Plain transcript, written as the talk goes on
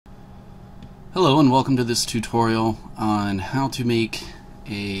Hello and welcome to this tutorial on how to make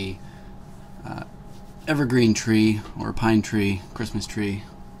a evergreen tree or a pine tree, Christmas tree,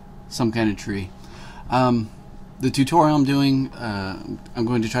 some kind of tree. The tutorial I'm doing, I'm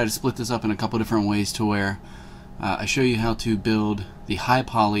going to try to split this up in a couple different ways to where I show you how to build the high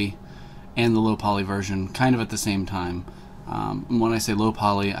poly and the low poly version kind of at the same time. When I say low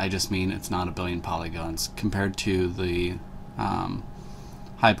poly, I just mean it's not a billion polygons compared to the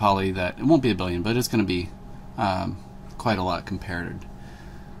high poly that it won't be a billion, but it's going to be quite a lot compared.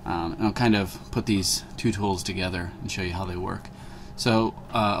 And I'll kind of put these two tools together and show you how they work. So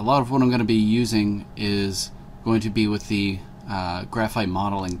a lot of what I'm going to be using is going to be with the graphite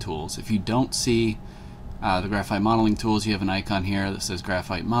modeling tools. If you don't see the graphite modeling tools, you have an icon here that says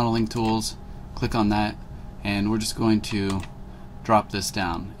graphite modeling tools. Click on that and we're just going to drop this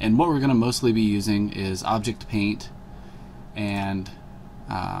down. And what we're going to mostly be using is object paint and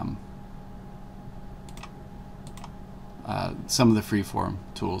some of the freeform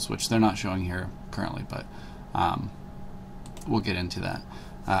tools, which they're not showing here currently, but we'll get into that.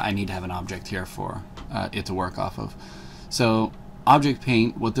 I need to have an object here for it to work off of. So object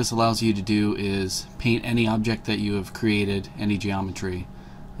paint, what this allows you to do is paint any object that you have created, any geometry,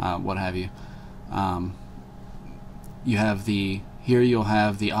 what have you. You have here you'll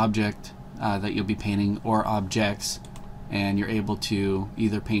have the object that you'll be painting or objects, and you're able to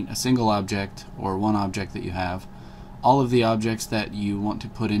either paint a single object or one object that you have. All of the objects that you want to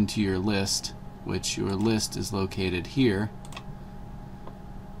put into your list, which your list is located here,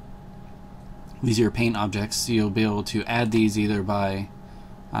 these are your paint objects, so you'll be able to add these either by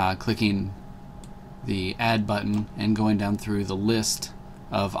clicking the add button and going down through the list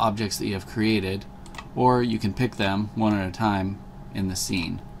of objects that you have created, or you can pick them one at a time in the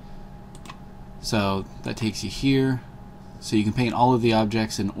scene. So that takes you here. So you can paint all of the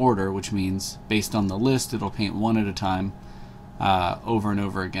objects in order, which means based on the list it'll paint one at a time over and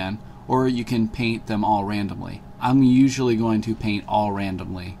over again, or you can paint them all randomly. I'm usually going to paint all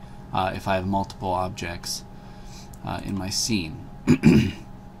randomly if I have multiple objects in my scene.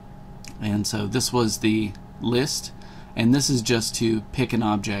 And so this was the list, and this is just to pick an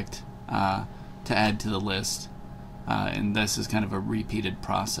object to add to the list, and this is kind of a repeated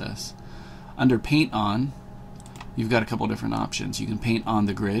process. Under paint on, you've got a couple different options. You can paint on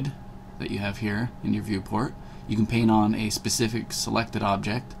the grid that you have here in your viewport. You can paint on a specific selected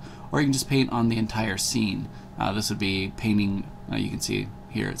object, or you can just paint on the entire scene. This would be painting, you can see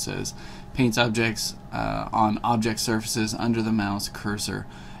here it says, paints objects on object surfaces under the mouse cursor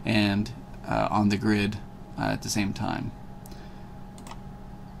and on the grid at the same time.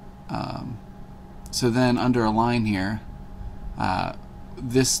 So then under align here,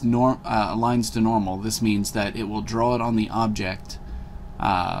 this aligns to normal. This means that it will draw it on the object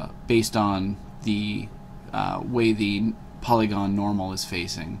based on the way the polygon normal is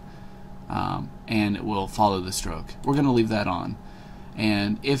facing, and it will follow the stroke. We're going to leave that on.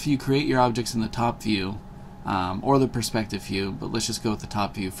 And if you create your objects in the top view or the perspective view, but let's just go with the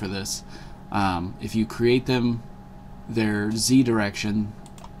top view for this, if you create them, their Z direction,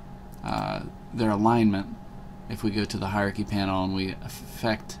 their alignment, if we go to the hierarchy panel and we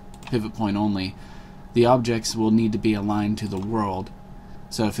affect pivot point only, the objects will need to be aligned to the world.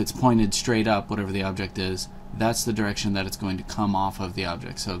 So if it's pointed straight up, whatever the object is, that's the direction that it's going to come off of the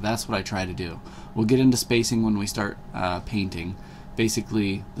object. So that's what I try to do. We'll get into spacing when we start painting.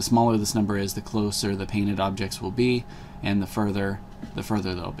 Basically, the smaller this number is, the closer the painted objects will be, and the further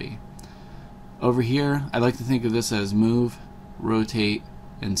they'll be. Over here, I like to think of this as move, rotate,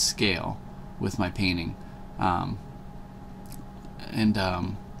 and scale with my painting.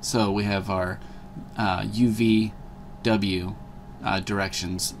 So we have our UV, W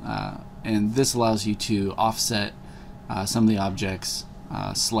directions, and this allows you to offset some of the objects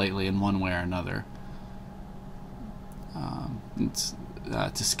slightly in one way or another. It's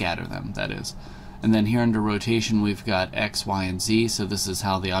to scatter them, that is. And then here under rotation we've got X, Y, and Z, so this is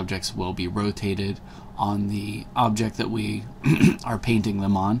how the objects will be rotated on the object that we are painting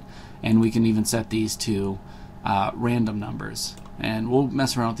them on. And we can even set these to random numbers, and we'll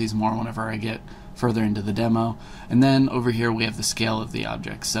mess around with these more whenever I get further into the demo. And then over here we have the scale of the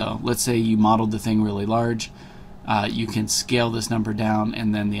object. So let's say you modeled the thing really large, you can scale this number down,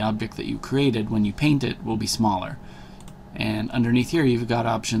 and then the object that you created when you paint it will be smaller. And underneath here you've got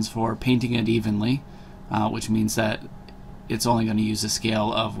options for painting it evenly, which means that it's only going to use a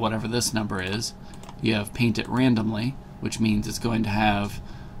scale of whatever this number is. You have paint it randomly, which means it's going to have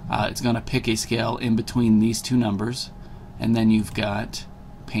it's going to pick a scale in between these two numbers. And then you've got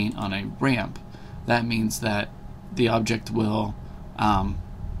paint on a ramp. That means that the object will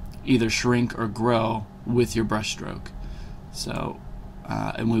either shrink or grow with your brush stroke. So,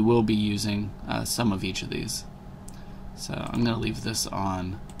 and we will be using some of each of these. So I'm going to leave this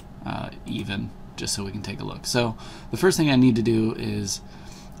on even, just so we can take a look. So the first thing I need to do is,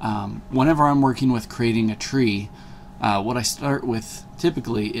 whenever I'm working with creating a tree, what I start with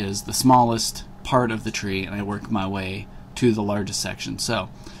typically is the smallest part of the tree, and I work my way to the largest section. So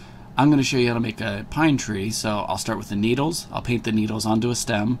I'm going to show you how to make a pine tree. So I'll start with the needles. I'll paint the needles onto a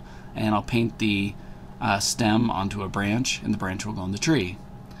stem, and I'll paint the stem onto a branch, and the branch will go in the tree.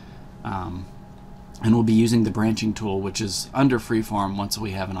 And we'll be using the branching tool, which is under freeform. Once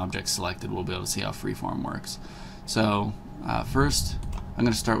we have an object selected, we'll be able to see how freeform works. So first, I'm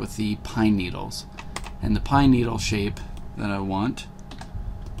going to start with the pine needles. And the pine needle shape that I want,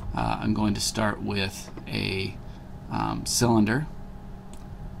 I'm going to start with a cylinder.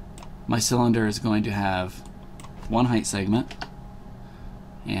 My cylinder is going to have one height segment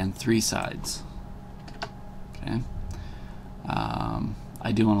and 3 sides. Okay.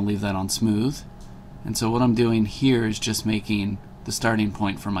 I do want to leave that on smooth. And so what I'm doing here is just making the starting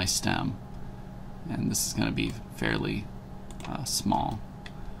point for my stem. And this is going to be fairly small.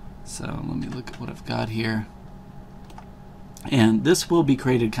 So let me look at what I've got here. And this will be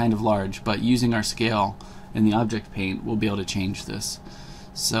created kind of large, but using our scale in the object paint, we'll be able to change this.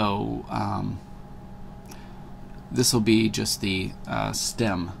 So this will be just the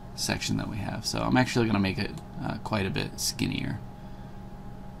stem section that we have. So I'm actually going to make it quite a bit skinnier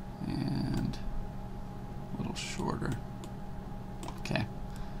and a little shorter. Okay.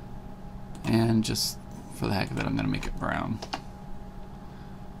 And just for the heck of it, I'm going to make it brown.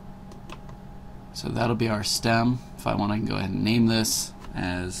 So that'll be our stem. If I want, I can go ahead and name this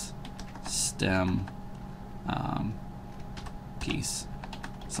as stem piece,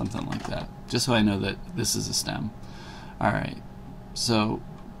 something like that, just so I know that this is a stem. Alright, so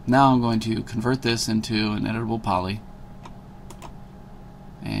now I'm going to convert this into an editable poly,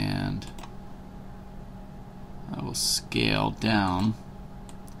 and I will scale down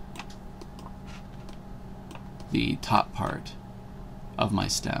the top part of my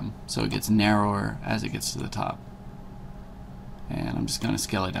stem so it gets narrower as it gets to the top. And I'm just going to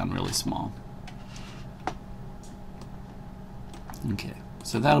scale it down really small. Okay,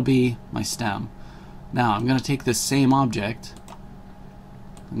 so that'll be my stem. Now I'm going to take this same object,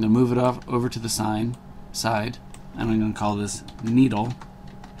 I'm going to move it off over to the side, and I'm going to call this needle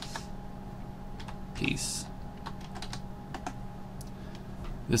piece.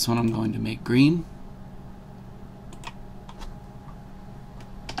 This one I'm going to make green,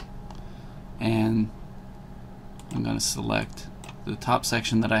 and I'm going to select the top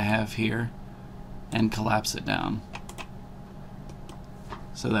section that I have here and collapse it down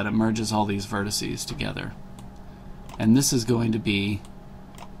so that it merges all these vertices together. And this is going to be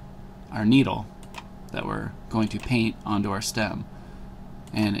our needle that we're going to paint onto our stem,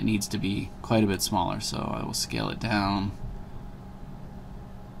 and it needs to be quite a bit smaller, so I will scale it down.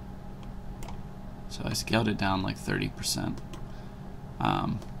 So I scaled it down like 30%,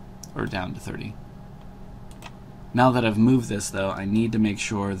 or down to 30. Now that I've moved this though, I need to make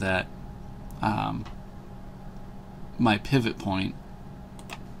sure that my pivot point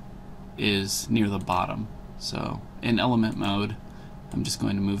is near the bottom. So in element mode, I'm just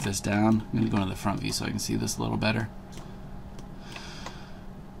going to move this down. I'm going to go into the front view so I can see this a little better.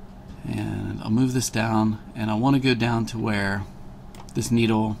 And I'll move this down, and I want to go down to where this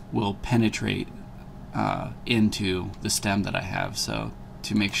needle will penetrate into the stem that I have. So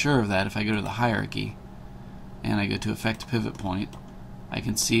to make sure of that, if I go to the hierarchy and I go to Effect Pivot Point, I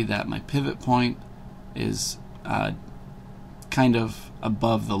can see that my pivot point is kind of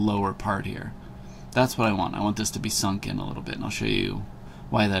above the lower part here. That's what I want. I want this to be sunk in a little bit, and I'll show you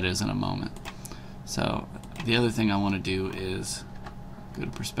why that is in a moment. So the other thing I want to do is go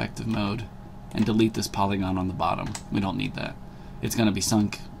to perspective mode and delete this polygon on the bottom. We don't need that. It's going to be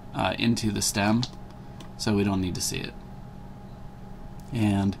sunk into the stem, so we don't need to see it.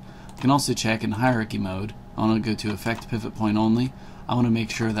 And you can also check in hierarchy mode. I want to go to Effect Pivot Point Only. I want to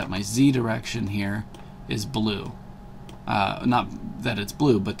make sure that my Z direction here is blue. Not that it's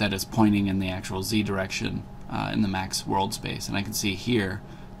blue, but that it's pointing in the actual Z direction in the max world space. And I can see here,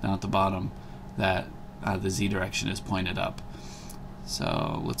 down at the bottom, that the Z direction is pointed up.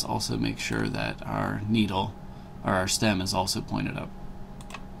 So let's also make sure that our needle, or our stem, is also pointed up.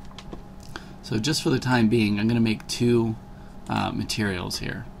 So just for the time being, I'm going to make two materials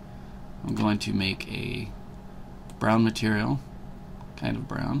here. I'm going to make a brown material, kind of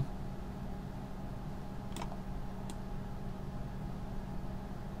brown.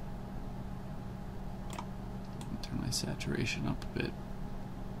 Turn my saturation up a bit.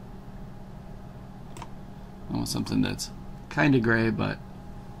 with something that's kind of gray, but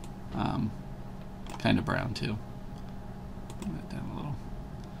kind of brown too. Bring that down a little.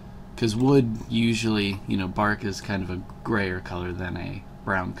 Because wood usually, bark is kind of a grayer color than a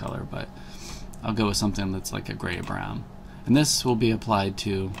brown color, but I'll go with something that's like a gray-brown. And this will be applied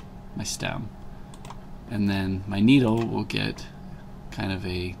to my stem. And then my needle will get kind of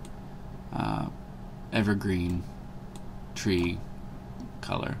a evergreen tree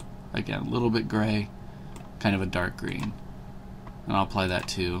color. Again, a little bit gray, kind of a dark green. And I'll apply that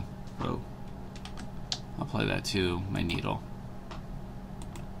to, my needle.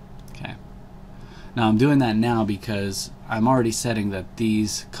 Okay. Now I'm doing that now because I'm already setting that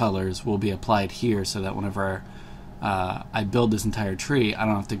these colors will be applied here, so that whenever I build this entire tree, I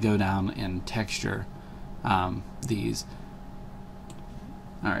don't have to go down and texture these.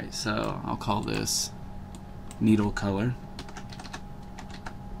 Alright, so I'll call this needle color.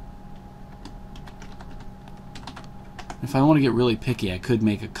 If I want to get really picky, I could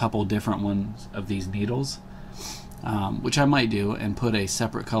make a couple different ones of these needles, which I might do, and put a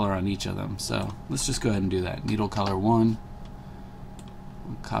separate color on each of them. So let's just go ahead and do that. Needle color 1.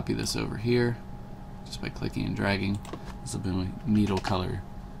 I'll copy this over here just by clicking and dragging. This will be my needle color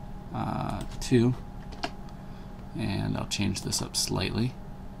 2. And I'll change this up slightly.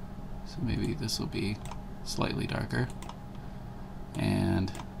 So maybe this will be slightly darker.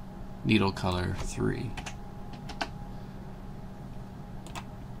 And needle color 3.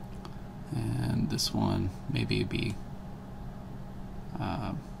 And this one maybe be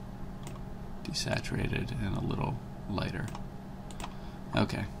desaturated and a little lighter.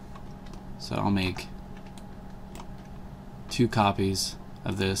 Okay, so I'll make 2 copies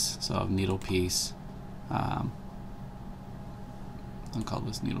of this. So I'll have needle piece. I'll call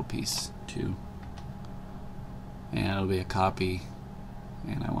this needle piece 2, and it'll be a copy,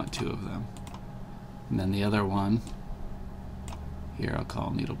 and I want 2 of them. And then the other one here I'll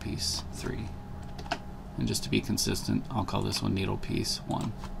call needle piece 3, and just to be consistent, I'll call this one needle piece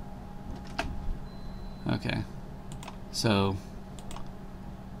 1. Okay, so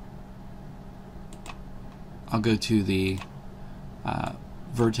I'll go to the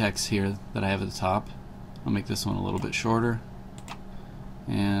vertex here that I have at the top. I'll make this one a little bit shorter,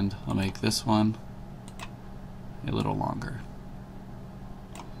 and I'll make this one a little longer.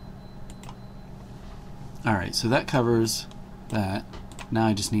 Alright, so that covers that. Now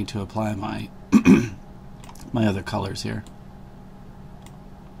I just need to apply my my other colors here.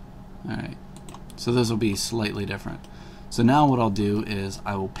 Alright, so those will be slightly different. So now what I'll do is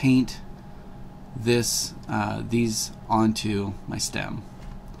I will paint these onto my stem.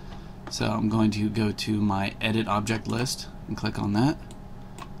 So I'm going to go to my edit object list and click on that,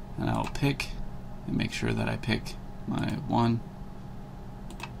 and I'll pick and make sure that I pick my 1,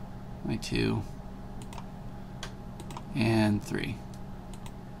 my 2, and 3,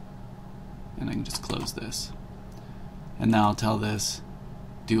 and I can just close this. And now I'll tell this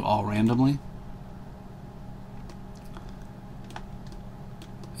do all randomly,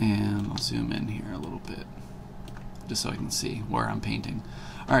 and I'll zoom in here a little bit just so I can see where I'm painting.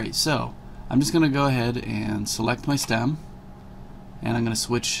 Alright, so I'm just going to go ahead and select my stem, and I'm going to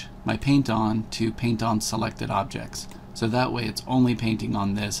switch my paint on to paint on selected objects, so that way it's only painting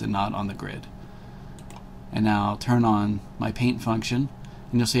on this and not on the grid. And now I'll turn on my paint function,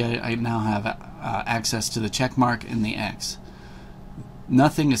 and you'll see I now have access to the check mark and the X.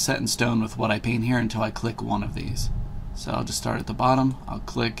 Nothing is set in stone with what I paint here until I click one of these. So I'll just start at the bottom, I'll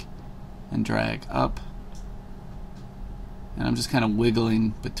click and drag up, and I'm just kind of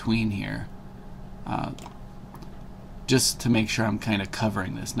wiggling between here just to make sure I'm kind of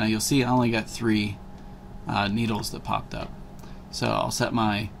covering this. Now you'll see I only got 3 needles that popped up. So I'll set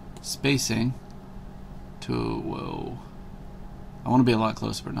my spacing to, whoa, I want to be a lot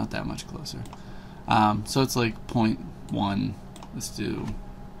closer, but not that much closer. So it's like 0.1, let's do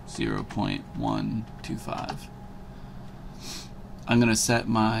 0.125. I'm going to set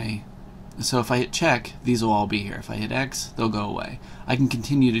my, so if I hit check, these will all be here. If I hit X, they'll go away. I can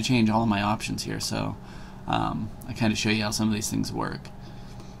continue to change all of my options here, so I kind of show you how some of these things work.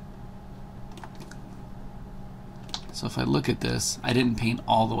 So if I look at this, I didn't paint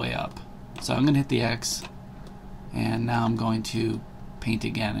all the way up. So I'm going to hit the X, and now I'm going to paint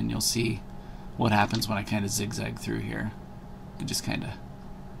again, and you'll see what happens when I kind of zigzag through here. It just kind of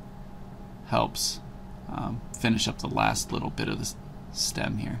helps finish up the last little bit of the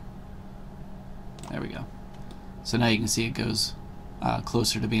stem here. There we go. So now you can see it goes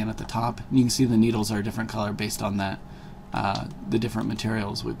closer to being at the top. And you can see the needles are a different color based on that, the different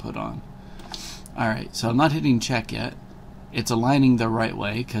materials we put on. Alright, so I'm not hitting check yet, it's aligning the right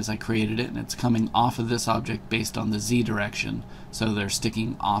way because I created it, and it's coming off of this object based on the Z direction, so they're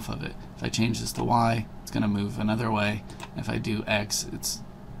sticking off of it. If I change this to Y, it's going to move another way. If I do X, it's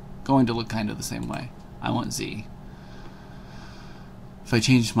going to look kind of the same way. I want Z. If I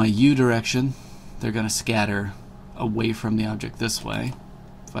change my U direction, they're going to scatter away from the object this way.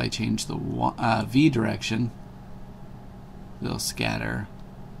 If I change the V direction, they'll scatter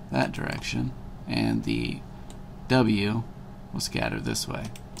that direction, and the W will scatter this way.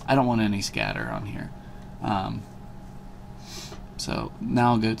 I don't want any scatter on here. So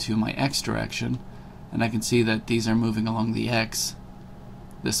now I'll go to my X direction, and I can see that these are moving along the X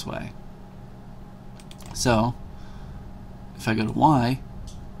this way. So if I go to Y,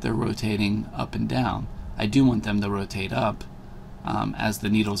 they're rotating up and down. I do want them to rotate up as the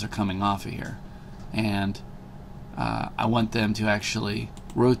needles are coming off of here, and I want them to actually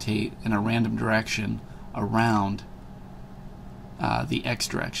rotate in a random direction around the X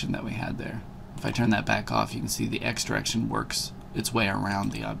direction that we had there. If I turn that back off, you can see the X direction works its way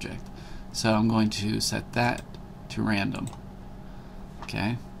around the object. So I'm going to set that to random.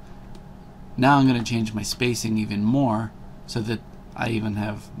 Okay. Now I'm going to change my spacing even more so that I even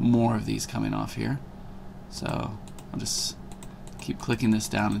have more of these coming off here. So I'll just keep clicking this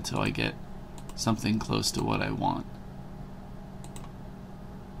down until I get something close to what I want.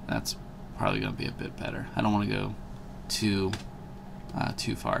 That's probably going to be a bit better. I don't want to go too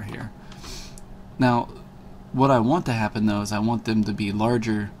far here. Now, what I want to happen though is I want them to be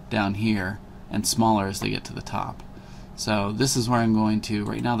larger down here and smaller as they get to the top. So this is where I'm going to,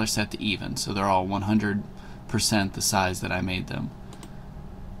 right now they're set to even, so they're all 100% the size that I made them.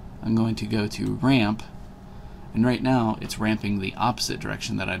 I'm going to go to ramp, and right now it's ramping the opposite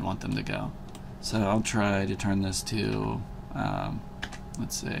direction that I'd want them to go. So I'll try to turn this to,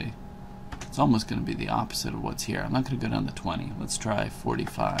 let's say, it's almost going to be the opposite of what's here. I'm not going to go down to 20. Let's try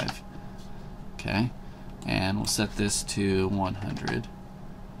 45. Okay, and we'll set this to 100.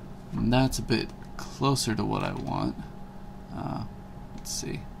 And that's a bit closer to what I want. Let's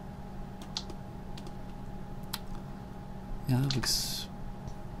see. Yeah, that looks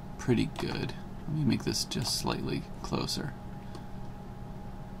pretty good. Let me make this just slightly closer.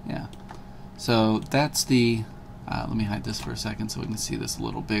 Yeah. So that's the, let me hide this for a second so we can see this a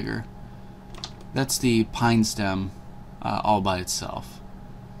little bigger. That's the pine stem all by itself.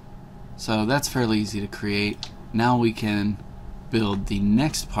 So that's fairly easy to create. Now we can build the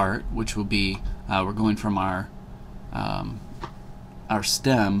next part, which will be, we're going from our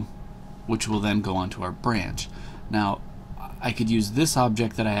stem, which will then go onto our branch. Now I could use this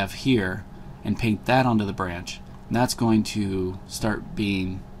object that I have here and paint that onto the branch, and that's going to start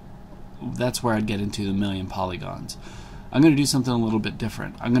being, that's where I'd get into the million polygons. I'm going to do something a little bit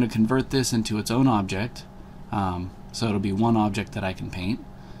different. I'm going to convert this into its own object, so it'll be one object that I can paint.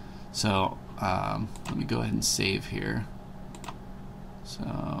 So let me go ahead and save here. So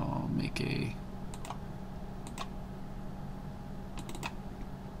I'll make a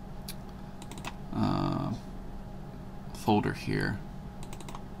folder here.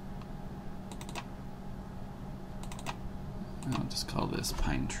 I'll just call this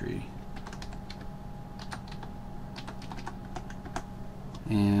pine tree.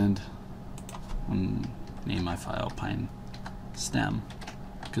 And name my file pine stem,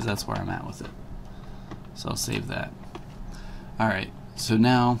 because that's where I'm at with it. So I'll save that. Alright, so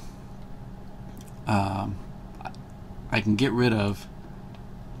now I can get rid of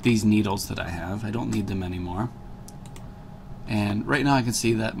these needles that I have. I don't need them anymore. And right now I can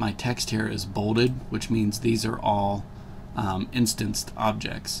see that my text here is bolded, which means these are all instanced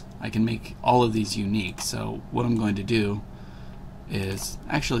objects. I can make all of these unique. So what I'm going to do is,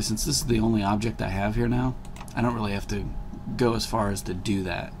 actually, since this is the only object I have here now, I don't really have to go as far as to do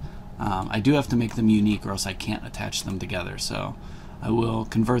that. I do have to make them unique or else I can't attach them together. So I will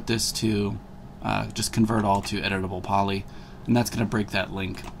convert this to, just convert all to editable poly, and that's going to break that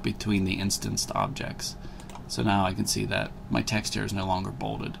link between the instanced objects. So now I can see that my text here is no longer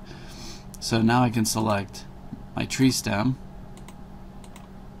bolded. So now I can select my tree stem.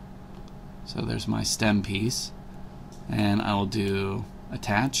 So there's my stem piece, and I will do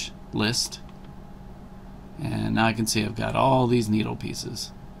attach list, and now I can see I've got all these needle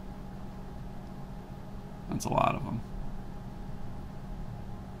pieces. That's a lot of them.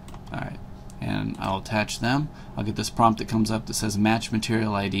 Alright, and I'll attach them. I'll get this prompt that comes up that says match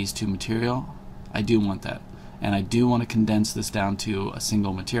material IDs to material. I do want that, and I do want to condense this down to a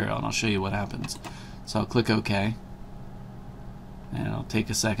single material, and I'll show you what happens. So I'll click OK, and it'll take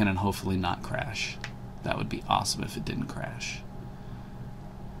a second and hopefully not crash. That would be awesome if it didn't crash.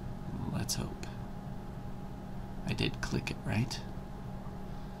 Let's hope. I did click it, right?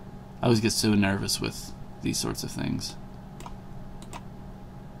 I always get so nervous with these sorts of things.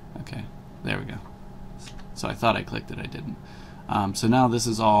 Okay, there we go. So I thought I clicked it, I didn't. So now this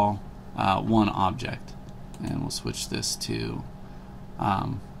is all one object, and we'll switch this to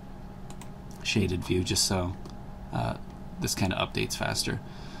shaded view just so this kind of updates faster.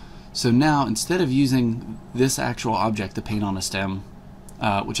 So now instead of using this actual object to paint on a stem,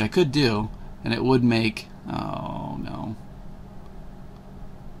 which I could do, and it would make, oh no,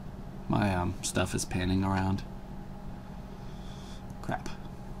 my stuff is panning around. Crap.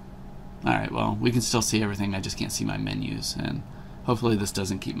 Alright, well, we can still see everything, I just can't see my menus, and hopefully this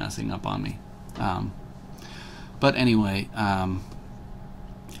doesn't keep messing up on me. But anyway,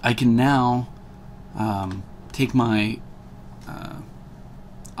 I can now take my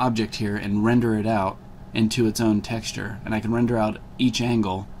object here and render it out into its own texture, and I can render out each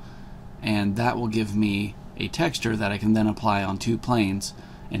angle, and that will give me a texture that I can then apply on 2 planes,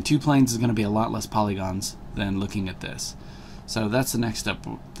 and 2 planes is going to be a lot less polygons than looking at this. So that's the next step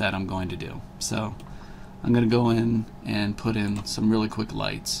that I'm going to do. So I'm going to go in and put in some really quick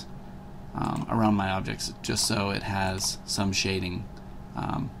lights around my objects just so it has some shading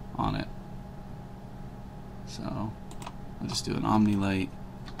on it. So I'll just do an omni light,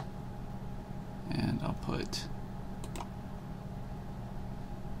 and I'll put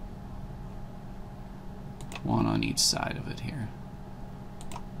one on each side of it here.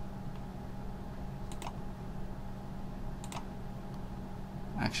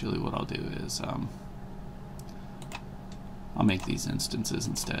 Actually, what I'll do is I'll make these instances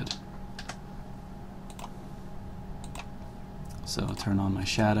instead. So I'll turn on my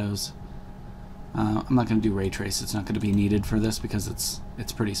shadows. I'm not going to do ray trace. It's not going to be needed for this because it's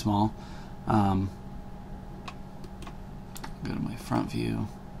pretty small. Go to my front view.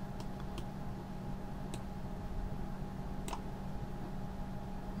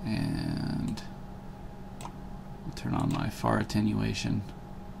 And I'll turn on my far attenuation.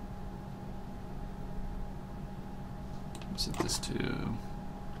 Set this to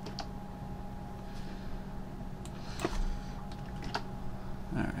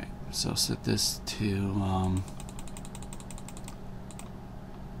alright, so set this to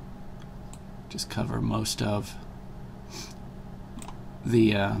just cover most of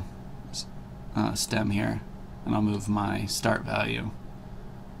the stem here, and I'll move my start value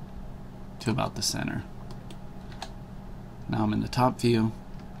to about the center. Now I'm in the top view.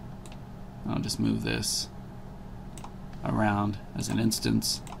 I'll just move this around as an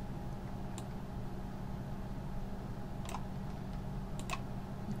instance.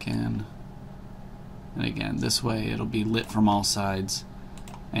 Again and again. This way it'll be lit from all sides,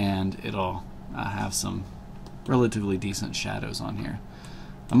 and it'll have some relatively decent shadows on here.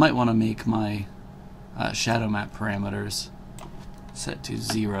 I might want to make my shadow map parameters set to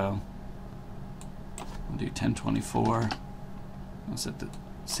 0. I'll do 1024. I'll set the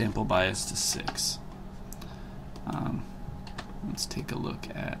sample bias to 6. Let's take a look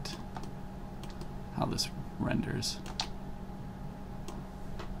at how this renders.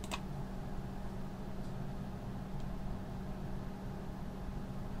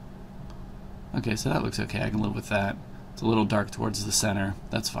 Okay, so that looks okay. I can live with that. It's a little dark towards the center.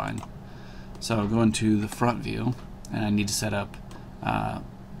 That's fine. So I'll go into the front view, and I need to set up a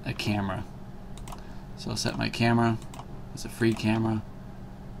camera. So I'll set my camera as a free camera.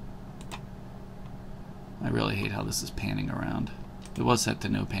 I really hate how this is panning around. It was set to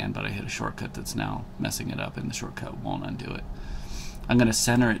no pan, but I hit a shortcut that's now messing it up, and the shortcut won't undo it. I'm going to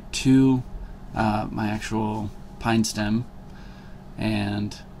center it to my actual pine stem,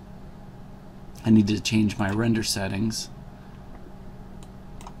 and I need to change my render settings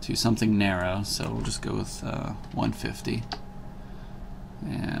to something narrow, so we'll just go with 150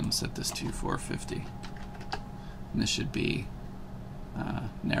 and set this to 450. And this should be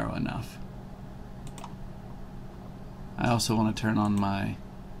narrow enough. I also want to turn on my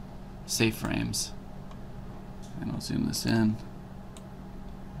safe frames, and I'll zoom this in.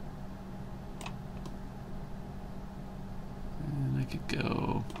 And I could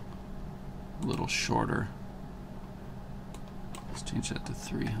go a little shorter. Let's change that to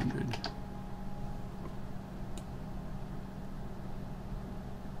 300.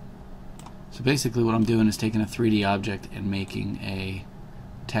 So basically what I'm doing is taking a 3D object and making a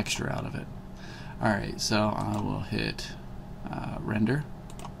texture out of it. Alright, so I will hit render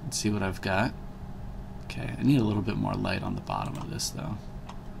and see what I've got. Okay, I need a little bit more light on the bottom of this though.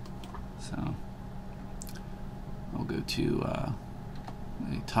 So I'll go to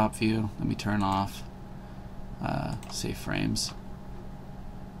the top view. Let me turn off safe frames.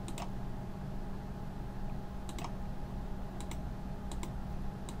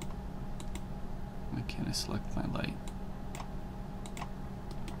 can I select my light?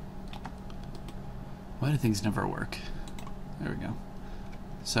 Why do things never work? There we go.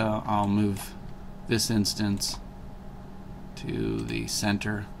 So I'll move this instance to the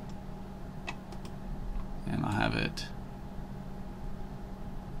center, and I'll have it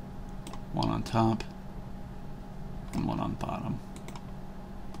one on top and one on bottom.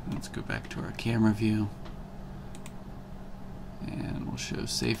 Let's go back to our camera view, and we'll show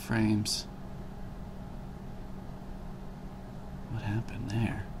save frames. What happened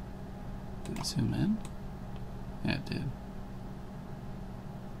there? Did it zoom in? Yeah, it did.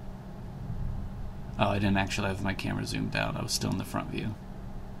 Oh, I didn't actually have my camera zoomed out. I was still in the front view.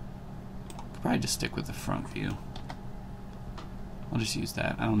 Could probably just stick with the front view. I'll just use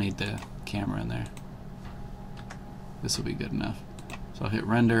that. I don't need the camera in there. This will be good enough. So I'll hit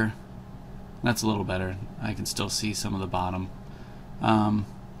render. That's a little better. I can still see some of the bottom.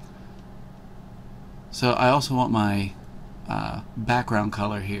 So I also want my background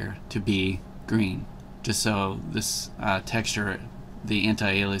color here to be green, just so this texture, the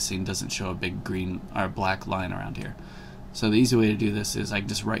anti-aliasing, doesn't show a big green or black line around here. So the easy way to do this is I can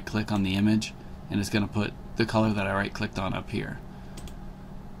just right click on the image, and it's going to put the color that I right clicked on up here.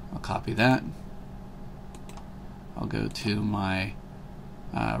 I'll copy that. I'll go to my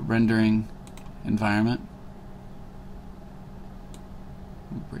rendering environment.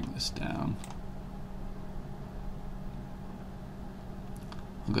 I'll bring this down.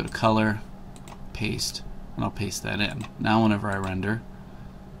 I'll go to color, paste, and I'll paste that in. Now whenever I render,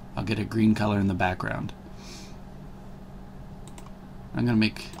 I'll get a green color in the background. I'm going to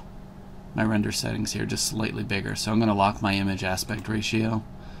make my render settings here just slightly bigger. So I'm going to lock my image aspect ratio.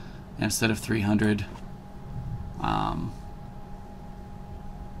 And instead of 300, I'll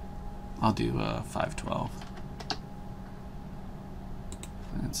do 512.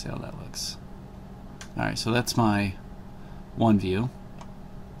 Let's see how that looks. Alright, so that's my one view.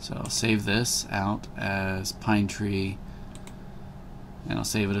 So I'll save this out as Pine Tree, and I'll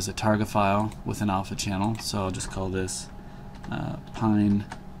save it as a target file with an alpha channel. So I'll just call this Pine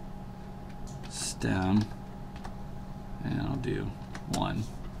Stem, and I'll do 1.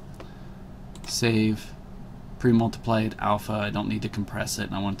 Save, pre-multiplied alpha. I don't need to compress it,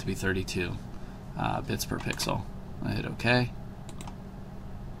 and I want it to be 32 bits per pixel. I hit OK.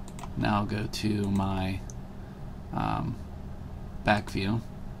 Now I'll go to my back view.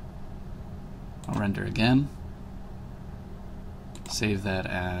 I'll render again. Save that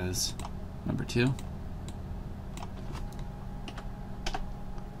as number 2.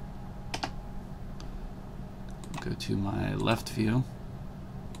 Go to my left view.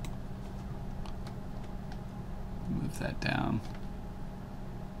 Move that down.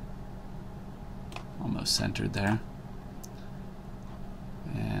 Almost centered there.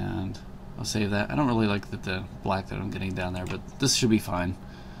 And I'll save that. I don't really like the black that I'm getting down there, but this should be fine.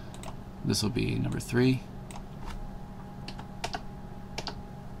 This will be number 3.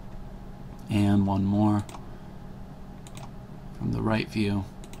 And one more from the right view.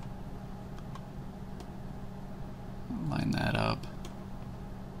 Line that up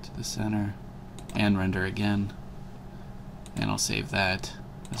to the center and render again. And I'll save that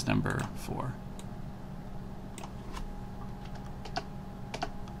as number 4.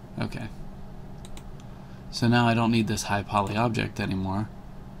 Okay. So now I don't need this high poly object anymore.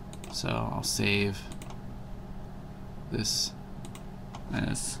 So I'll save this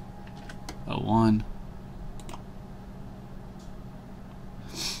as a 1.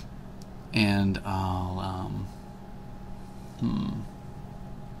 And I'll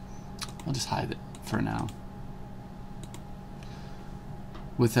just hide it for now.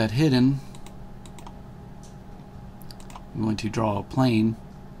 With that hidden, I'm going to draw a plane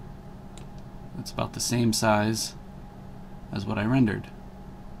that's about the same size as what I rendered.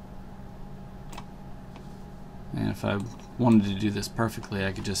 And if I wanted to do this perfectly,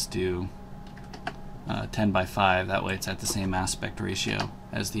 I could just do 10 by 5. That way it's at the same aspect ratio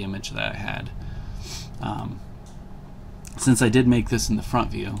as the image that I had. Since I did make this in the front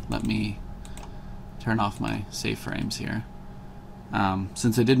view, let me turn off my save frames here.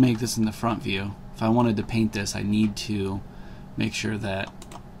 Since I did make this in the front view, if I wanted to paint this, I need to make sure that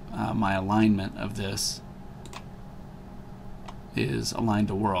my alignment of this is aligned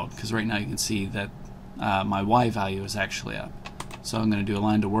to world, because right now you can see that my Y value is actually up. So I'm going to do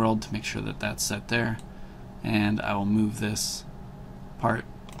align to world to make sure that that's set there, and I will move this part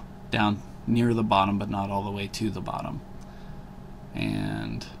down near the bottom but not all the way to the bottom,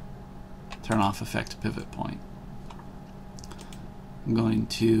 and turn off effect pivot point. I'm going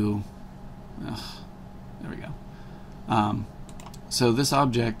to there we go. So this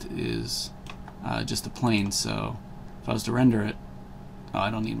object is just a plane. So if I was to render it, oh,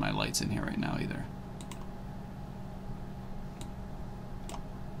 I don't need my lights in here right now either.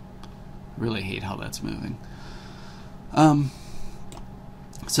 Really hate how that's moving.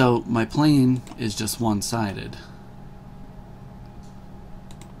 So my plane is just one-sided,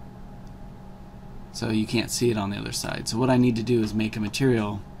 so you can't see it on the other side. So what I need to do is make a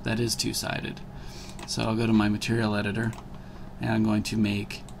material that is two-sided. So I'll go to my material editor, and I'm going to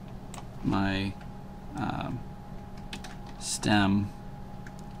make my stem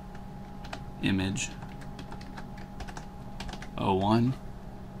image 01.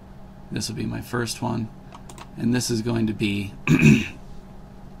 This will be my first one, and this is going to be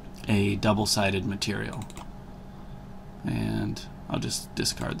a double-sided material, and I'll just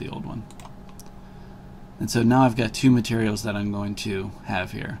discard the old one. And so now I've got two materials that I'm going to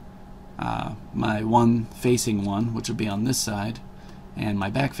have here. My one facing one, which will be on this side, and my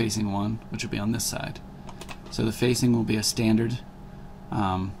back facing one, which will be on this side. So the facing will be a standard.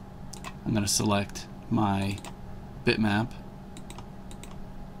 I'm going to select my bitmap,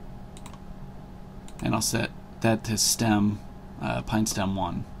 and I'll set that to stem, pine stem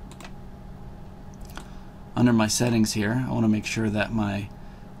 1. Under my settings here, I want to make sure that my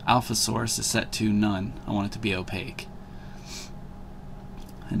alpha source is set to none. I want it to be opaque.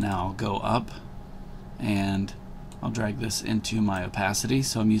 And now I'll go up, and I'll drag this into my opacity,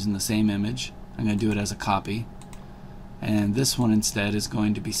 so I'm using the same image. I'm going to do it as a copy, and this one instead is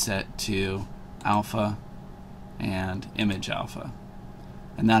going to be set to alpha and image alpha,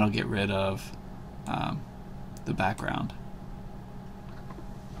 and that'll get rid of the background.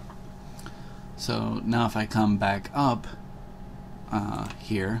 So now if I come back up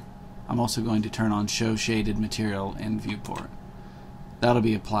here, I'm also going to turn on show shaded material in viewport. That'll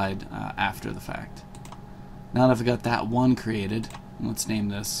be applied after the fact. Now that I've got that one created, let's name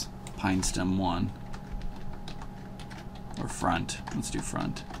this pine stem 1, or front. Let's do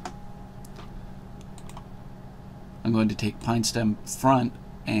front. I'm going to take pine stem front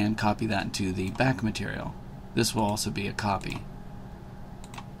and copy that into the back material. This will also be a copy,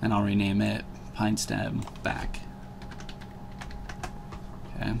 and I'll rename it pine stem back.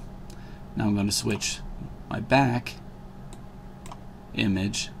 Okay. Now I'm going to switch my back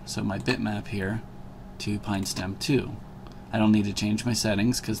image, so my bitmap here, to pine stem 2. I don't need to change my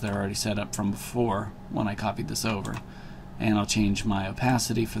settings because they're already set up from before when I copied this over. And I'll change my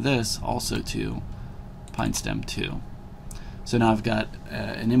opacity for this also to pine stem 2. So now I've got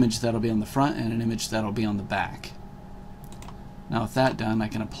an image that'll be on the front and an image that'll be on the back. Now with that done, I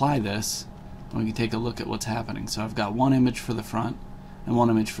can apply this and we can take a look at what's happening. So I've got one image for the front and one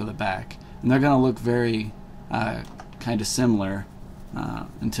image for the back, and they're going to look very kind of similar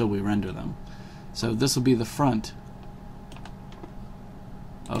until we render them. So this will be the front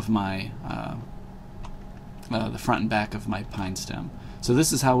of my the front and back of my pine stem. So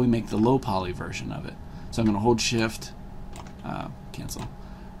this is how we make the low poly version of it. So I'm going to hold shift, cancel.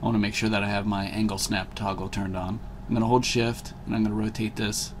 I want to make sure that I have my angle snap toggle turned on. I'm going to hold shift and I'm going to rotate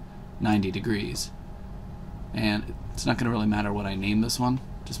this 90 degrees. And it's not going to really matter what I name this one,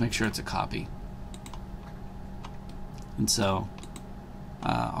 just make sure it's a copy. And so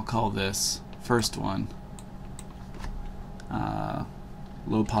I'll call this first one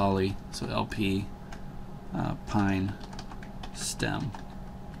low poly, so LP pine stem.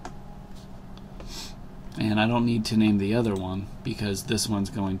 And I don't need to name the other one because this one's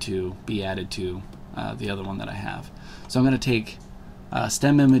going to be added to the other one that I have. So I'm going to take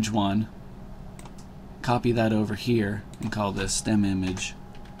stem image 1, copy that over here, and call this stem image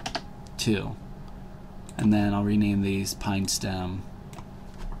 2. And then I'll rename these pine stem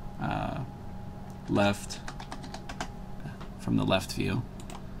left from the left view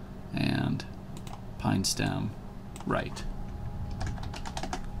and pine stem right.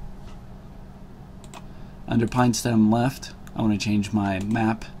 Under pine stem left, I want to change my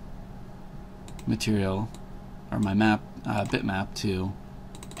map material, or my map bitmap, to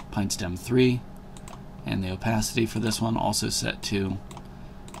pine stem 3, and the opacity for this one also set to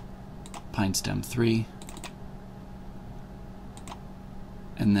pine stem 3.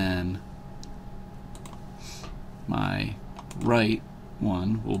 And then my right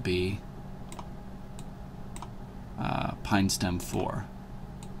one will be pine stem 4.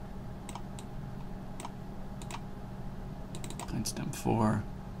 Pine stem 4,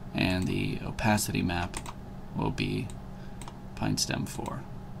 and the opacity map will be pine stem 4.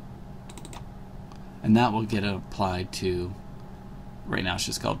 And that will get applied to, right now it's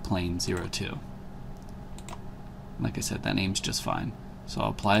just called plane 02. Like I said, that name's just fine. So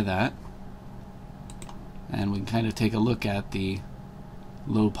I'll apply that, and we can kind of take a look at the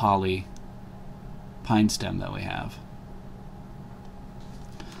low poly pine stem that we have.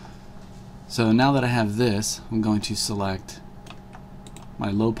 So now that I have this, I'm going to select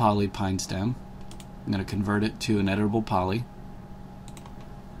my low poly pine stem. I'm going to convert it to an editable poly,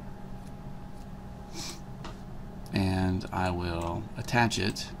 and I will attach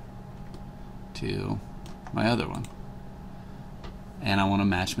it to my other one. And I want to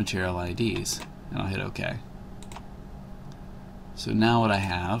match material IDs, and I'll hit OK. So now what I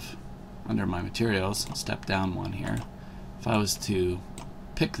have under my materials, I'll step down one here. If I was to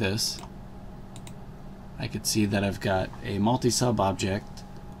pick this, I could see that I've got a multi-sub object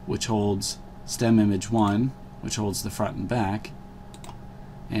which holds stem image 1, which holds the front and back,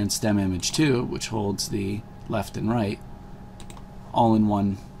 and stem image 2, which holds the left and right, all in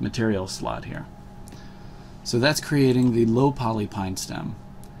one material slot here. So that's creating the low poly pine stem.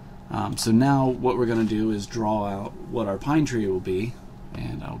 So now what we're going to do is draw out what our pine tree will be,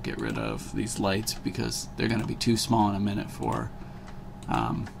 and I'll get rid of these lights because they're going to be too small in a minute for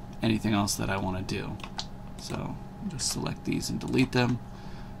anything else that I want to do. So I'll just select these and delete them.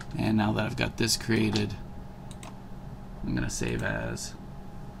 And now that I've got this created, I'm going to save as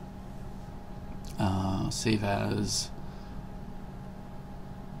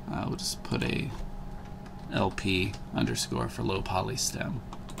we'll just put a LP underscore for low poly stem,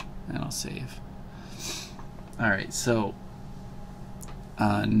 and I'll save. Alright, so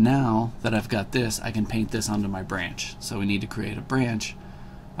now that I've got this, I can paint this onto my branch. So we need to create a branch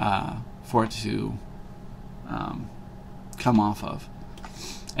for it to come off of.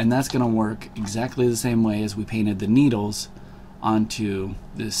 And that's going to work exactly the same way as we painted the needles onto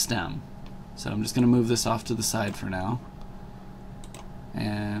this stem. So I'm just going to move this off to the side for now,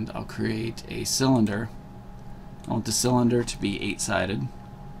 and I'll create a cylinder. I want the cylinder to be 8-sided,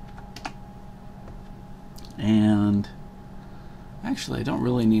 and actually I don't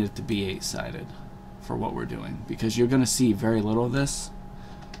really need it to be 8-sided for what we're doing, because you're going to see very little of this.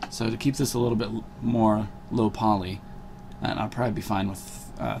 So to keep this a little bit more low poly, and I'll probably be fine with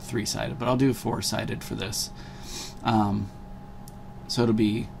 3-sided, but I'll do 4-sided for this. So it'll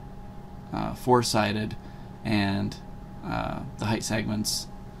be 4-sided, and the height segments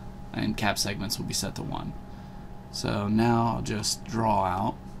and cap segments will be set to 1. So now I'll just draw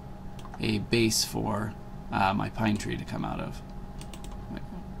out a base for my pine tree to come out of. Wait.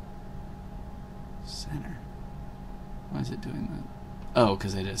 Center. Why is it doing that? Oh,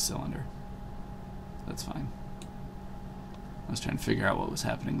 because it is cylinder. That's fine. I was trying to figure out what was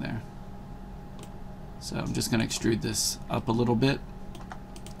happening there. So I'm just going to extrude this up a little bit.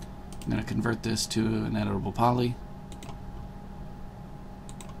 I'm going to convert this to an editable poly.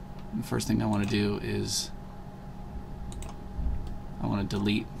 And the first thing I want to do is I want to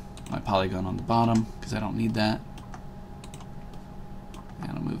delete my polygon on the bottom because I don't need that.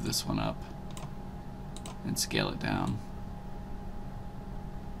 And I'll move this one up and scale it down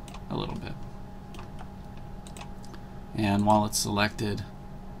a little bit. And while it's selected,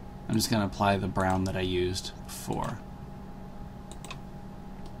 I'm just going to apply the brown that I used before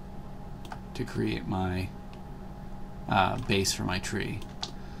to create my base for my tree.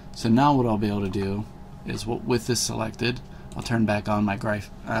 So now what I'll be able to do is, with this selected, I'll turn back on my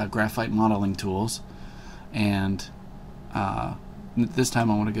graphite modeling tools, and this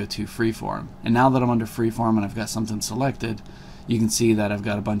time I want to go to freeform. And now that I'm under freeform and I've got something selected, you can see that I've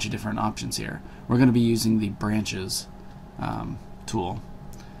got a bunch of different options here. We're going to be using the branches tool.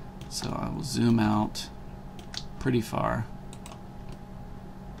 So I will zoom out pretty far,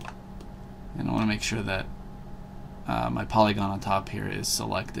 and I want to make sure that my polygon on top here is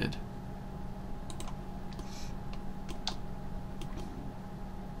selected.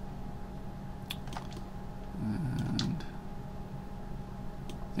 And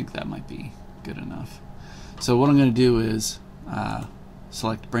I think that might be good enough. So what I'm going to do is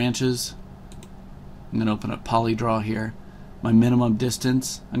select branches. I'm going to open up polydraw here. My minimum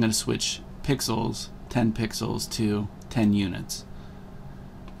distance, I'm going to switch pixels, 10 pixels to 10 units.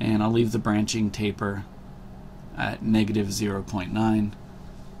 And I'll leave the branching taper at -0.9.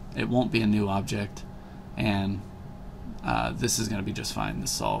 It won't be a new object, and this is going to be just fine. The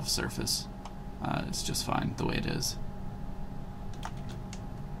solve surface is just fine the way it is.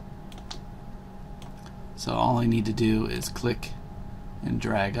 So all I need to do is click and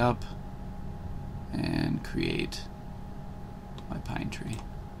drag up and create my pine tree.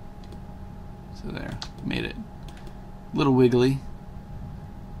 So there, made it a little wiggly,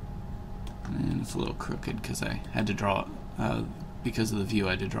 and it's a little crooked because I had to draw it, because of the view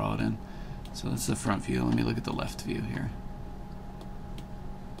I had to draw it in. So that's the front view. Let me look at the left view here.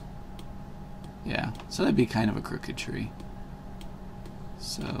 Yeah, so that'd be kind of a crooked tree.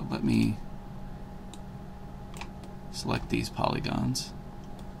 So let me select these polygons.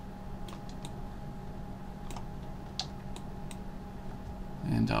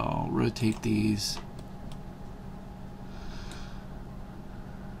 And I'll rotate these.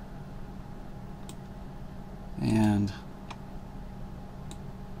 And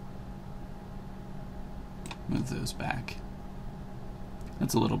move those back.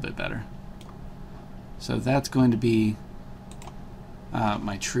 That's a little bit better. So that's going to be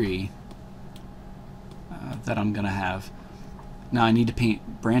my tree that I'm going to have. Now I need to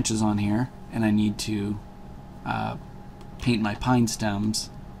paint branches on here, and I need to paint my pine stems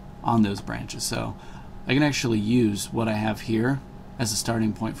on those branches. So I can actually use what I have here as a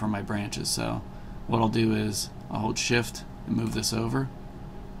starting point for my branches. So what I'll do is I'll hold shift and move this over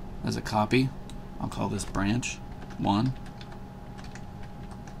as a copy. I'll call this branch 1.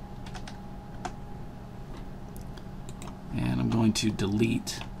 And I'm going to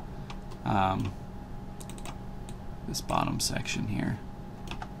delete this bottom section here.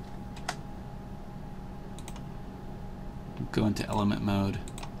 Go into element mode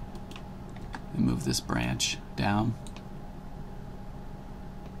and move this branch down.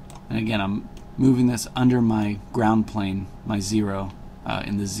 And again, I'm moving this under my ground plane, my 0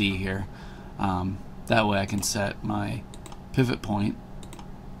 in the Z here. That way I can set my pivot point,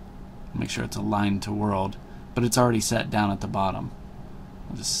 make sure it's aligned to world, but it's already set down at the bottom.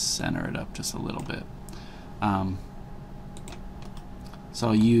 I'll just center it up just a little bit. So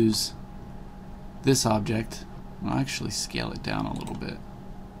I'll use this object. I'll actually scale it down a little bit.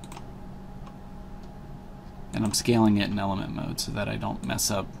 And I'm scaling it in element mode so that I don't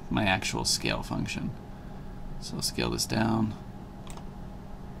mess up my actual scale function. So I'll scale this down,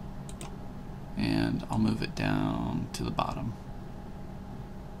 and I'll move it down to the bottom.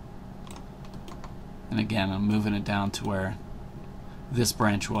 And again, I'm moving it down to where this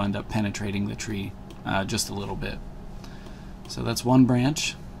branch will end up penetrating the tree just a little bit. So that's one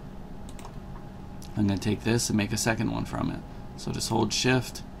branch. I'm going to take this and make a second one from it. So just hold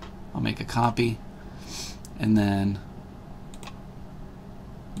shift, I'll make a copy, and then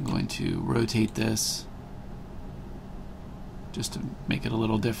I'm going to rotate this just to make it a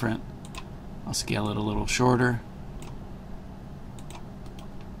little different. I'll scale it a little shorter,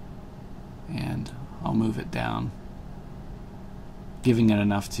 and I'll move it down, giving it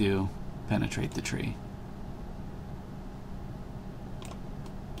enough to penetrate the tree.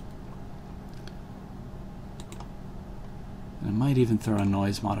 And I might even throw a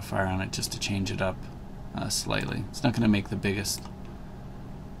noise modifier on it just to change it up slightly. It's not going to make the biggest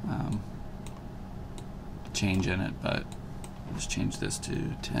change in it, but I'll just change this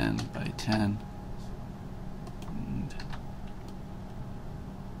to 10 by 10. And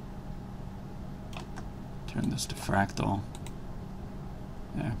turn this to fractal.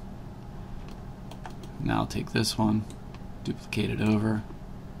 There. Now I'll take this one, duplicate it over.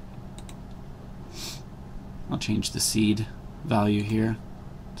 I'll change the seed value here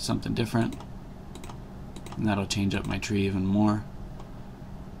to something different, and that'll change up my tree even more.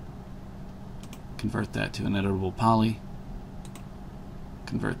 Convert that to an editable poly.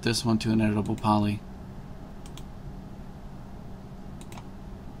 Convert this one to an editable poly.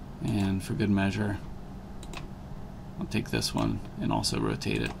 And for good measure, I'll take this one and also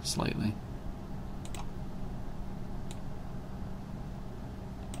rotate it slightly.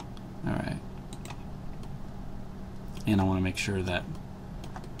 Alright. And I want to make sure that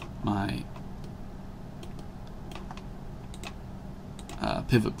my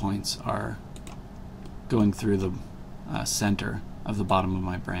pivot points are going through the center of the bottom of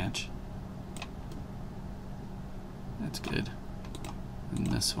my branch. That's good. And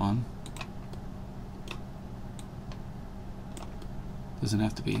this one doesn't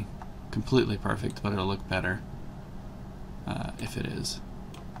have to be completely perfect, but it'll look better if it is.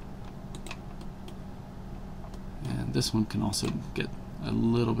 And this one can also get a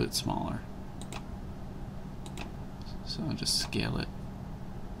little bit smaller. So I'll just scale it.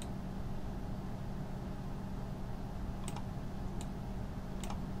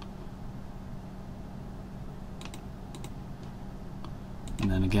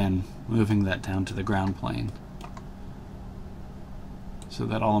 And then again, moving that down to the ground plane so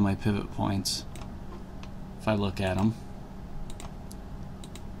that all of my pivot points, if I look at them,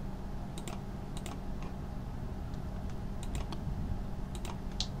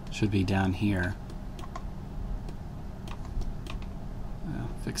 should be down here.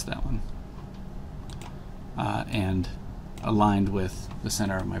 Fix that one. And aligned with the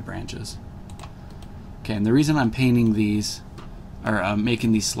center of my branches. Okay, and the reason I'm painting these, or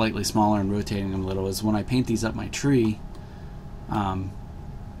making these slightly smaller and rotating them a little, is when I paint these up my tree,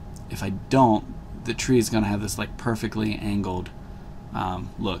 if I don't, the tree is going to have this like perfectly angled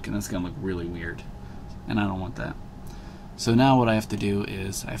look, and it's going to look really weird, and I don't want that. So now what I have to do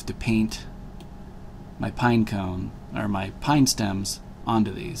is I have to paint my pine cone, or my pine stems,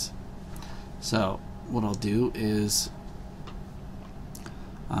 onto these. So what I'll do is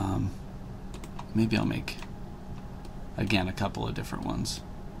maybe I'll make, again, a couple of different ones.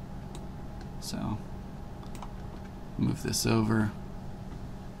 So move this over,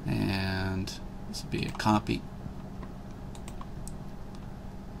 and this will be a copy.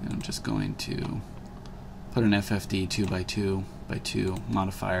 And I'm just going to put an FFD 2x2x2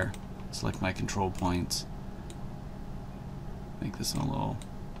 modifier, select my control points, make this a little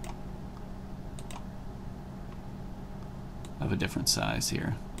of a different size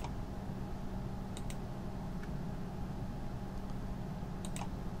here.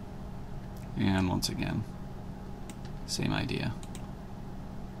 And once again, same idea.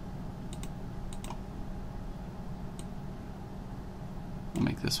 I'll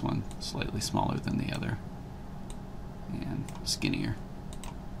make this one slightly smaller than the other and skinnier.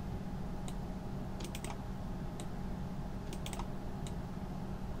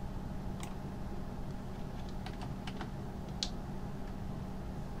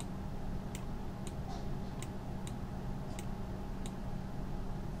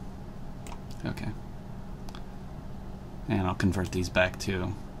 Okay. And I'll convert these back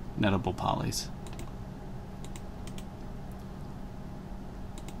to nettable polys.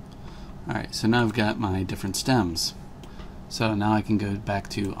 Alright, so now I've got my different stems. So now I can go back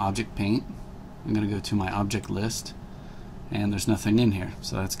to Object Paint. I'm going to go to my object list, and there's nothing in here,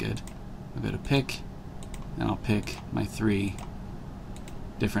 so that's good. I'll go to Pick, and I'll pick my 3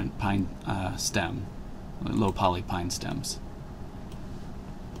 different pine stem, low poly pine stems.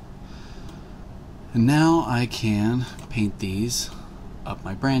 And now I can paint these up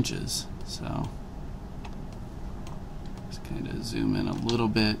my branches. So just kind of zoom in a little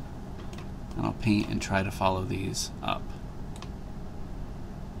bit, and I'll paint and try to follow these up.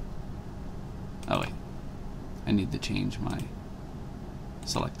 Oh wait, I need to change my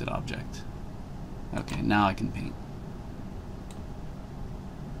selected object. Okay, now I can paint.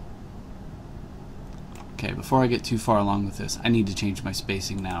 Okay, before I get too far along with this, I need to change my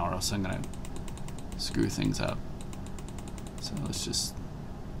spacing now, or else I'm going to screw things up. So let's just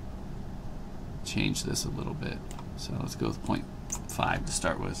change this a little bit. So let's go with 0.5 to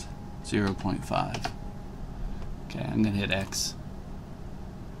start with. 0.5. Okay, I'm going to hit X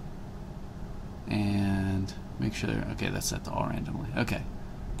and make sure, okay, that's set to all randomly. Okay,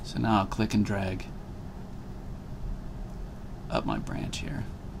 so now I'll click and drag up my branch here.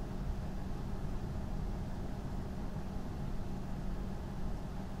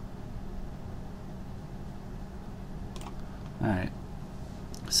 Alright,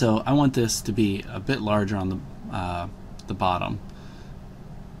 so I want this to be a bit larger on the bottom.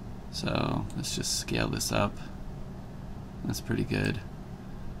 So let's just scale this up. That's pretty good.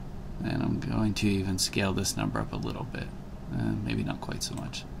 And I'm going to even scale this number up a little bit. Maybe not quite so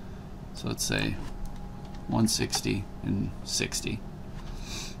much. So let's say 160 and 60.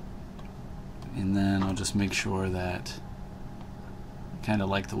 And then I'll just make sure that I kind of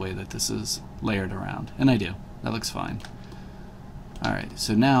like the way that this is layered around. And I do. That looks fine. Alright,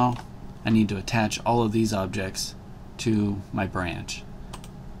 so now I need to attach all of these objects to my branch.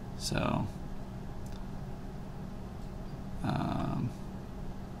 So I'm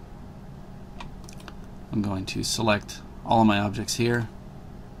going to select all of my objects here.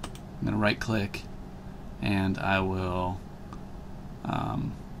 I'm going to right click, and I will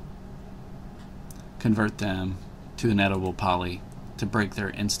convert them to an editable poly to break their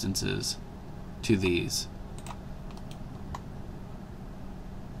instances to these.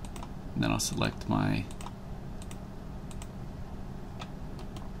 And then I'll select my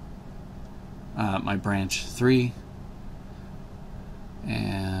my branch 3,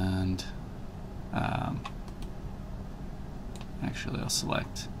 and actually I'll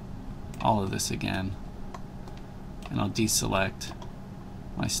select all of this again, and I'll deselect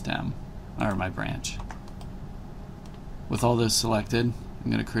my stem, or my branch. With all those selected,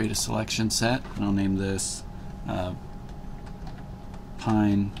 I'm going to create a selection set, and I'll name this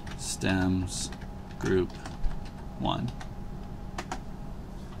Pine Stems Group 1.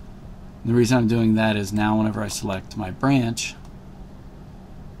 And the reason I'm doing that is now whenever I select my branch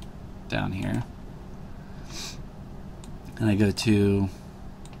down here, and I go to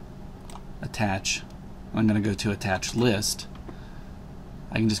attach, I'm going to go to attach list,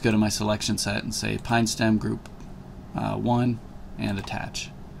 I can just go to my selection set and say Pine Stem Group 1 and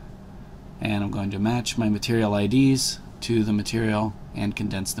attach. And I'm going to match my material IDs to the material and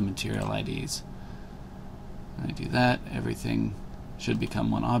condense the material IDs. I do that, everything should become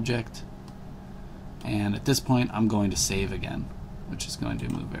one object. And at this point, I'm going to save again, which is going to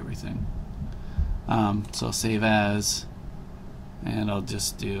move everything. So I'll save as, and I'll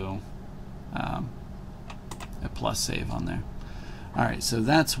just do a plus save on there. Alright, so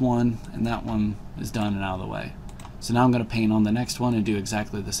that's one, and that one is done and out of the way. So now I'm going to paint on the next one and do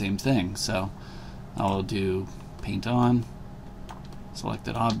exactly the same thing. So I'll do paint on,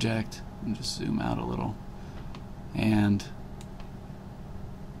 selected object, and just zoom out a little. And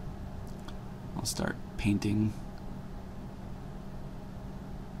I'll start painting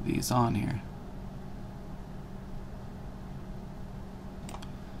these on here.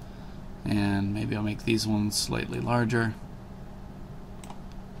 And maybe I'll make these ones slightly larger.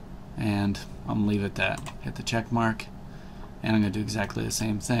 And I'm going to leave it at that. Hit the check mark. And I'm going to do exactly the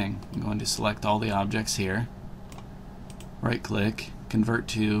same thing. I'm going to select all the objects here. Right click, convert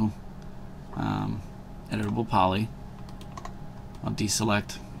to editable poly. I'll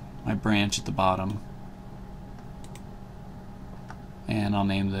deselect my branch at the bottom, and I'll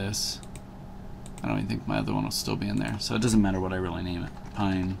name this, I don't even think my other one will still be in there, so it doesn't matter what I really name it.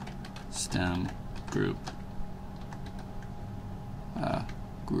 Pine stem group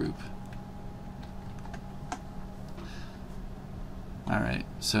group. Alright,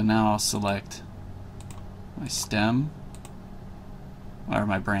 so now I'll select my stem, or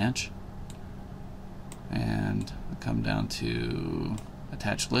my branch, and I'll come down to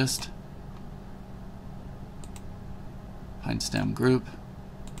attach list, pine stem group,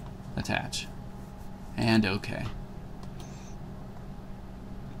 attach, and OK.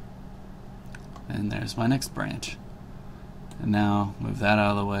 And there's my next branch. And now move that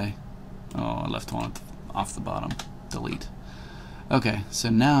out of the way. Oh, I left one off the bottom. Delete. Okay, so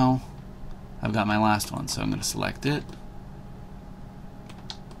now I've got my last one, so I'm going to select it.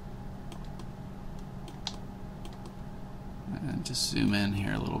 And just zoom in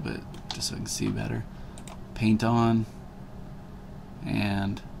here a little bit just so I can see better. Paint on,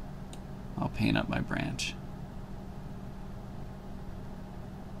 and I'll paint up my branch.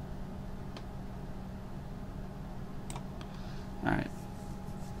 Alright,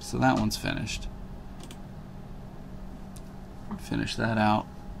 so that one's finished. Finish that out.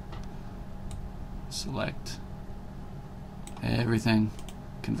 Select everything,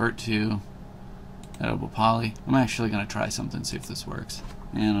 convert to editable poly. I'm actually going to try something, see if this works.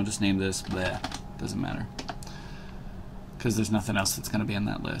 And I'll just name this bleh. Doesn't matter, because there's nothing else that's going to be in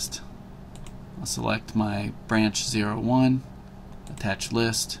that list. I'll select my branch 01, attach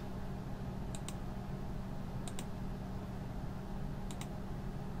list,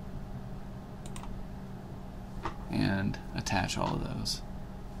 and attach all of those.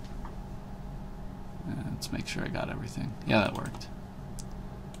 And let's make sure I got everything. Yeah, that worked.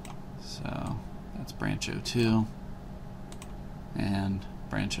 So that's branch 02 and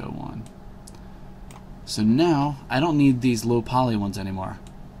branch 01. So now I don't need these low poly ones anymore.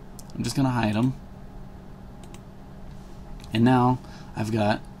 I'm just going to hide them. And now I've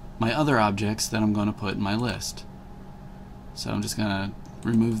got my other objects that I'm going to put in my list. So I'm just going to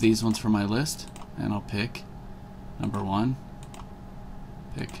remove these ones from my list, and I'll pick number 1,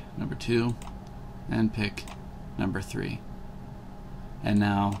 pick number 2, and pick number 3. And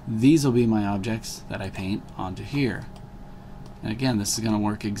now these will be my objects that I paint onto here. And again, this is going to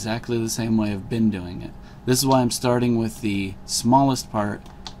work exactly the same way I've been doing it. This is why I'm starting with the smallest part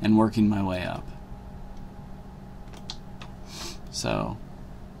and working my way up. So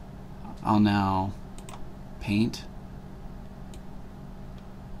I'll now paint,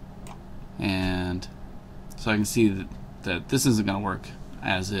 and so I can see that this isn't going to work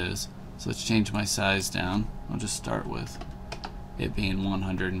as is. So let's change my size down. I'll just start with it being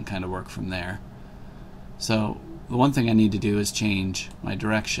 100 and kind of work from there. So the one thing I need to do is change my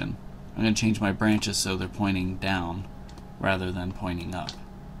direction. I'm going to change my branches so they're pointing down rather than pointing up.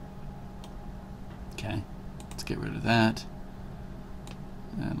 Okay, let's get rid of that.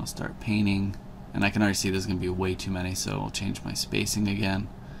 And I'll start painting. And I can already see there's going to be way too many, so I'll change my spacing again.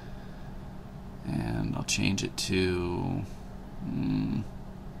 And I'll change it to,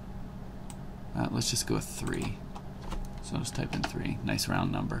 let's just go with 3. So I'll just type in 3, nice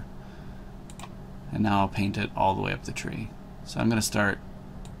round number. And now I'll paint it all the way up the tree. So I'm going to start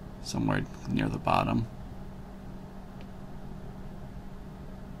somewhere near the bottom.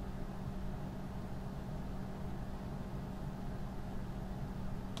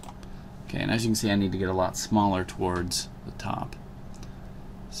 Okay, and as you can see, I need to get a lot smaller towards the top.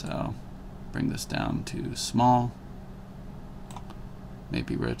 So bring this down to small.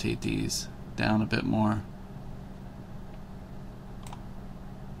 Maybe rotate these down a bit more.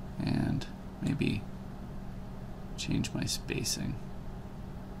 And maybe change my spacing.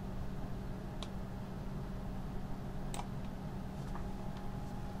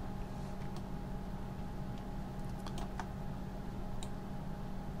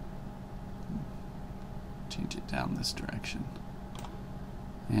 Change it down this direction.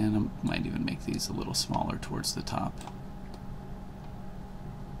 And I might even make these a little smaller towards the top.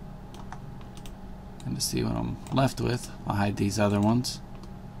 And to see what I'm left with, I'll hide these other ones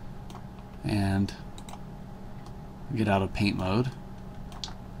and get out of paint mode.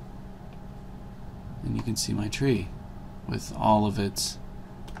 And you can see my tree with all of its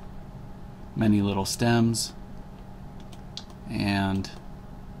many little stems and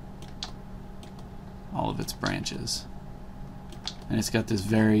all of its branches. And it's got this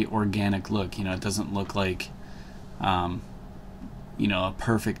very organic look. You know, it doesn't look like you know, a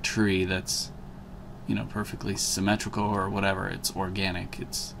perfect tree that's, you know, perfectly symmetrical or whatever. It's organic.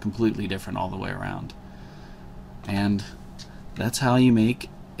 It's completely different all the way around. And that's how you make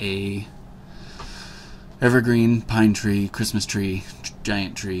a evergreen pine tree, Christmas tree,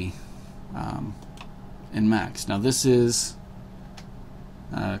 giant tree in Max. Now this is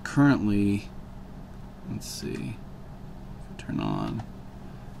currently, let's see, turn on.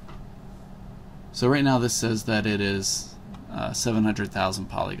 So right now this says that it is 700,000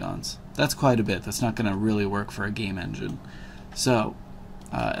 polygons. That's quite a bit. That's not going to really work for a game engine. So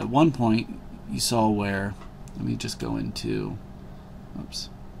at one point you saw where, let me just go into, oops,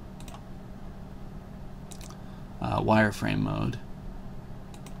 wireframe mode.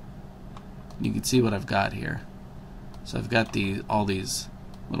 You can see what I've got here. So I've got all these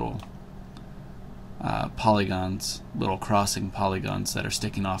little polygons, little crossing polygons that are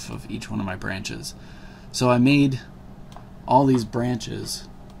sticking off of each one of my branches. So I made all these branches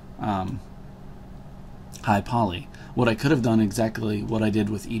high poly. What I could have done exactly what I did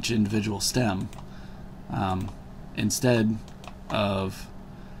with each individual stem, instead of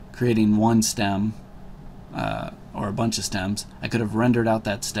creating one stem or a bunch of stems, I could have rendered out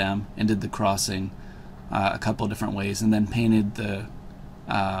that stem and did the crossing a couple of different ways, and then painted the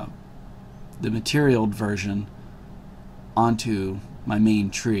materialed version onto my main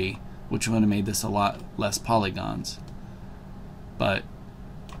tree, which would have made this a lot less polygons. But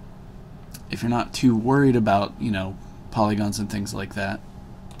if you're not too worried about, you know, polygons and things like that,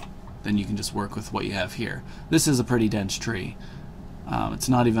 then you can just work with what you have here. This is a pretty dense tree. It's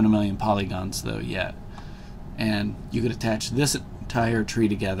not even 1,000,000 polygons though yet. And you could attach this entire tree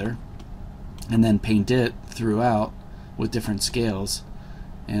together and then paint it throughout with different scales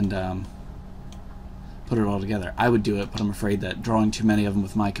and put it all together. I would do it, but I'm afraid that drawing too many of them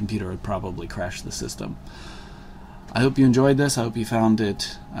with my computer would probably crash the system. I hope you enjoyed this. I hope you found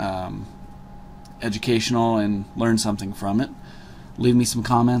it educational and learned something from it. Leave me some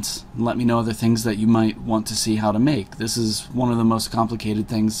comments and let me know other things that you might want to see how to make. This is one of the most complicated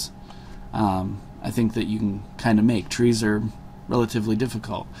things I think that you can kind of make. Trees are relatively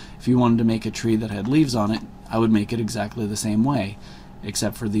difficult. If you wanted to make a tree that had leaves on it, I would make it exactly the same way,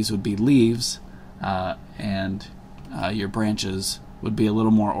 except for these would be leaves and your branches would be a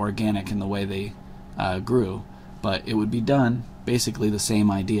little more organic in the way they grew, but it would be done basically the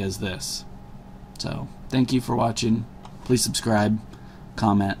same idea as this. So thank you for watching. Please subscribe,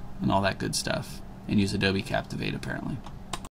 comment, and all that good stuff, and use Adobe Captivate apparently.